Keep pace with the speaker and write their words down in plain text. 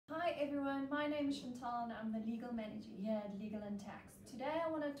everyone, my name is Chantal and I'm the legal manager here at Legal&Tax. Today I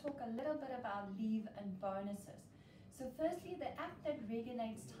want to talk a little bit about leave and bonuses. So firstly, the act that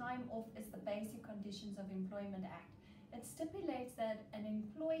regulates time off is the Basic Conditions of Employment Act. It stipulates that an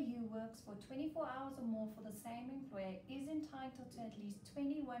employee who works for 24 hours or more for the same employer is entitled to at least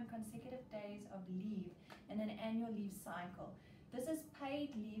 21 consecutive days of leave in an annual leave cycle. This is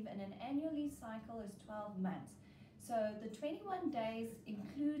paid leave and an annual leave cycle is 12 months. So the 21 days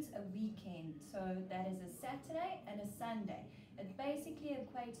includes a weekend, so that is a Saturday and a Sunday. It basically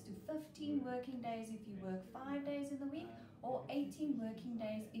equates to 15 working days if you work 5 days in the week, or 18 working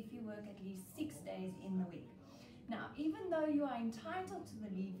days if you work at least 6 days in the week. Now, even though you are entitled to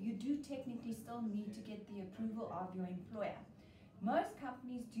the leave, you do technically still need to get the approval of your employer. Most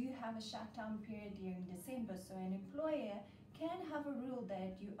companies do have a shutdown period during December, so an employer can have a rule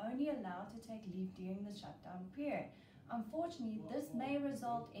that you're only allowed to take leave during the shutdown period. Unfortunately, this may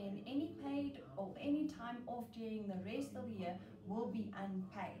result in any paid or any time off during the rest of the year will be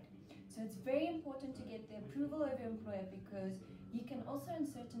unpaid. So it's very important to get the approval of your employer, because you can also in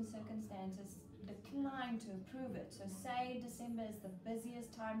certain circumstances decline to approve it. So say December is the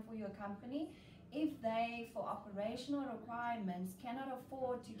busiest time for your company. If they, for operational requirements, cannot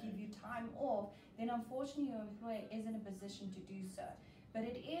afford to give you time off, then unfortunately your employer is in a position to do so. But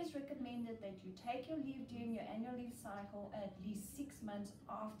it is recommended that you take your leave during your annual leave cycle at least 6 months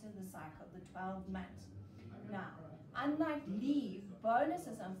after the cycle, the 12 months. Now, unlike leave,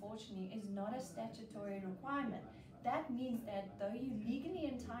 bonuses unfortunately is not a statutory requirement. That means that though you're legally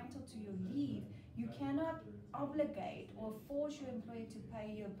entitled to your leave, you cannot obligate or force your employer to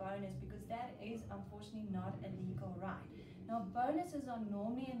pay you a bonus, because that is unfortunately not a legal right. Now, bonuses are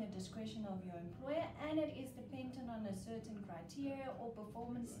normally in the discretion of your employer, and it is dependent on a certain criteria or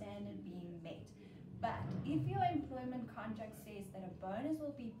performance standard being met. But if your employment contract says that a bonus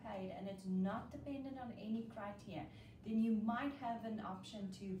will be paid and it's not dependent on any criteria, then you might have an option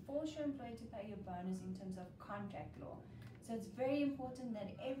to force your employer to pay your bonus in terms of contract law. So it's very important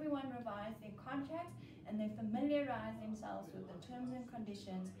that everyone revise their contracts and they familiarize themselves with the terms and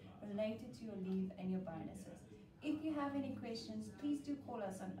conditions related to your leave and your bonuses. If you have any questions, please do call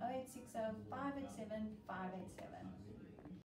us on 0860 587 587.